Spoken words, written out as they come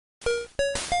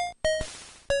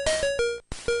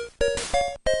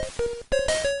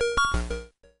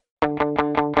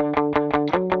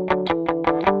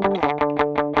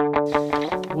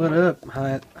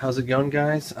How's it going,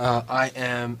 guys? I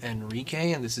am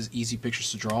Enrique, and this is Easy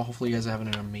Pictures to Draw. Hopefully, you guys are having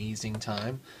an amazing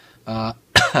time.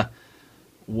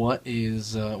 What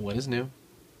is new?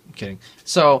 I'm kidding.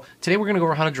 So today we're going to go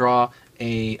over how to draw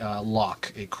a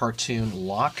lock, a cartoon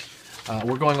lock.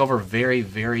 We're going over very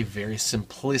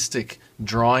simplistic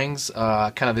drawings,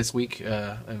 kind of this week,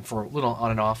 and for a little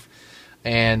on and off.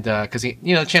 And because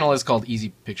the channel is called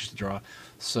Easy Pictures to Draw,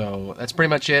 so that's pretty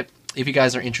much it. If you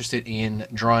guys are interested in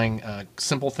drawing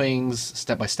simple things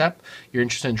step by step, you're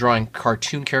interested in drawing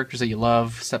cartoon characters that you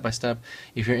love step by step,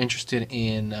 if you're interested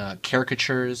in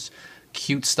caricatures,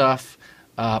 cute stuff,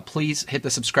 please hit the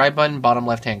subscribe button, bottom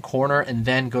left hand corner, and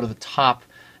then go to the top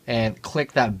and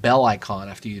click that bell icon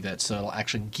after you do that, so it'll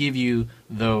actually give you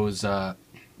those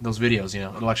videos.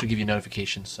 It'll actually give you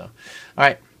notifications. So, all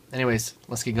right. Anyways,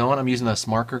 let's get going. I'm using this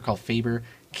marker called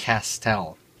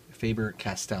Faber-Castell.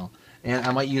 Faber-Castell. And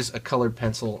I might use a colored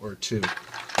pencil or two.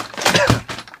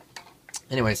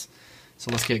 Anyways, so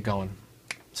let's get going.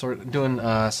 So we're doing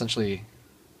essentially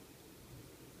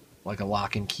like a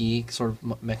lock and key sort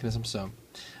of mechanism. So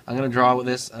I'm going to draw with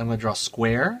this. I'm going to draw a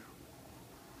square.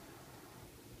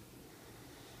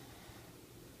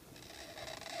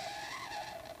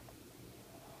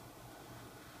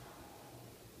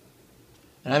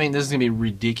 And I mean, this is going to be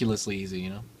ridiculously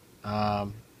easy,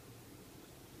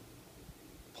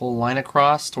 Pull a line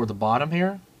across toward the bottom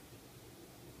here.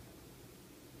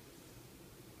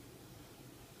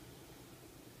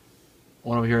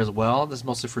 One over here as well. This is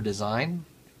mostly for design.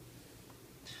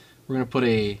 We're going to put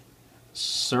a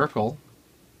circle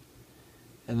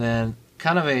and then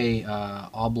kind of a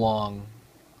oblong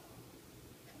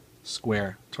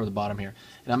square toward the bottom here.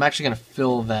 And I'm actually going to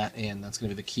fill that in. That's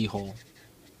going to be the keyhole.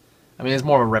 I mean, it's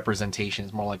more of a representation.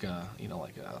 It's more like a,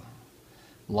 like a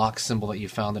lock symbol that you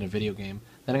found in a video game.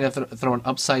 Then I'm going to throw an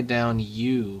upside down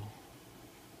U.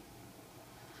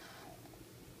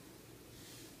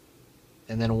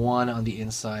 And then one on the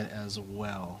inside as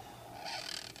well.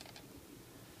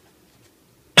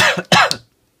 Now what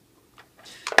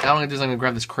I'm going to do is I'm going to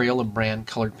grab this Crayola brand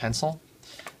colored pencil.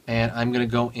 And I'm going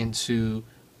to go into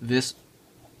this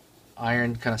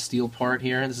iron kind of steel part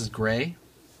here. This is gray.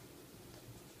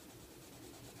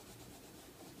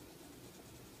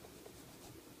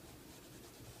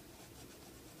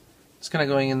 Just kind of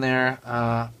going in there,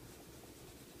 not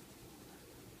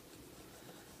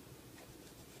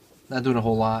doing a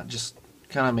whole lot, just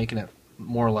kind of making it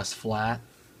more or less flat.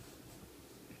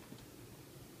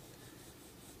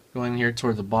 Going here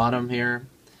toward the bottom here,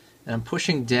 and I'm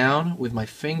pushing down with my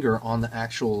finger on the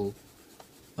actual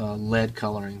lead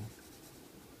coloring,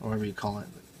 or whatever you call it,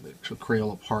 the actual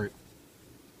Crayola part.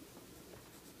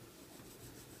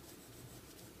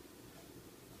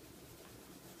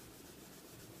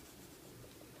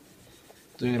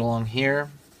 Doing it along here,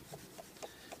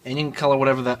 and you can color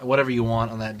whatever you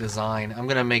want on that design. I'm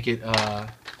gonna make it.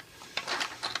 I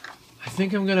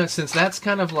think I'm gonna, since that's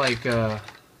kind of like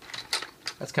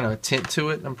that's kind of a tint to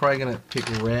it. I'm probably gonna pick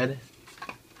red.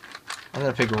 I'm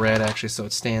gonna pick red actually, so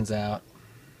it stands out.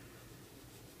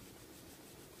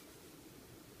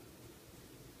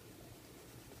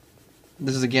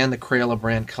 This is again the Crayola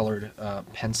brand colored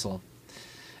pencil.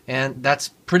 And that's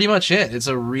pretty much it. It's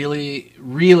a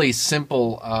really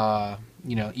simple,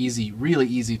 really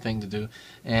easy thing to do,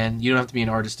 and you don't have to be an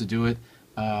artist to do it.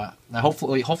 Now,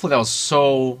 hopefully that was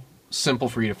so simple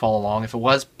for you to follow along. If it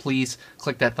was, please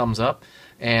click that thumbs up,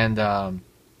 and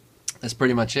that's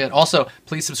pretty much it. Also,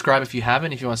 please subscribe if you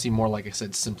haven't. If you want to see more, like I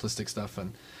said, simplistic stuff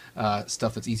and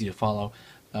stuff that's easy to follow,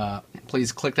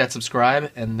 please click that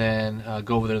subscribe and then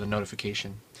go over there to the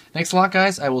notification. Thanks a lot,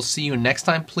 guys. I will see you next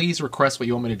time. Please request what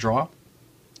you want me to draw,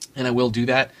 and I will do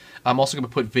that. I'm also going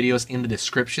to put videos in the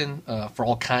description for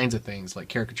all kinds of things, like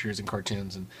caricatures and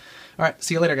cartoons. And all right,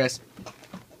 see you later, guys.